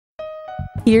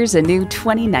Here's a new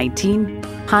 2019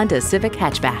 Honda Civic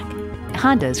hatchback.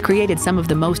 Honda's created some of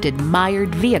the most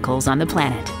admired vehicles on the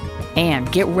planet.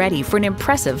 And get ready for an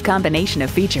impressive combination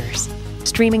of features: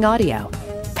 streaming audio,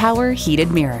 power heated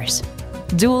mirrors,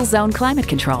 dual zone climate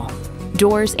control,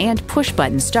 doors and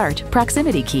push-button start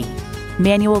proximity key,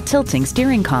 manual tilting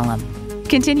steering column,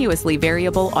 continuously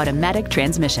variable automatic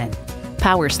transmission,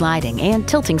 power sliding and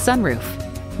tilting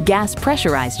sunroof, gas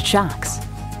pressurized shocks,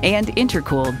 and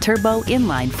intercooled turbo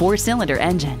inline 4-cylinder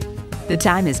engine. The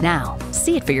time is now.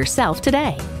 See it for yourself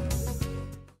today.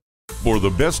 For the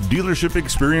best dealership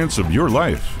experience of your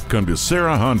life, come to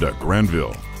Sarah Honda,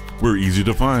 Grandville. We're easy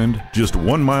to find, just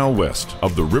 1 mile west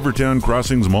of the Rivertown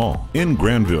Crossings Mall in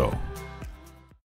Grandville.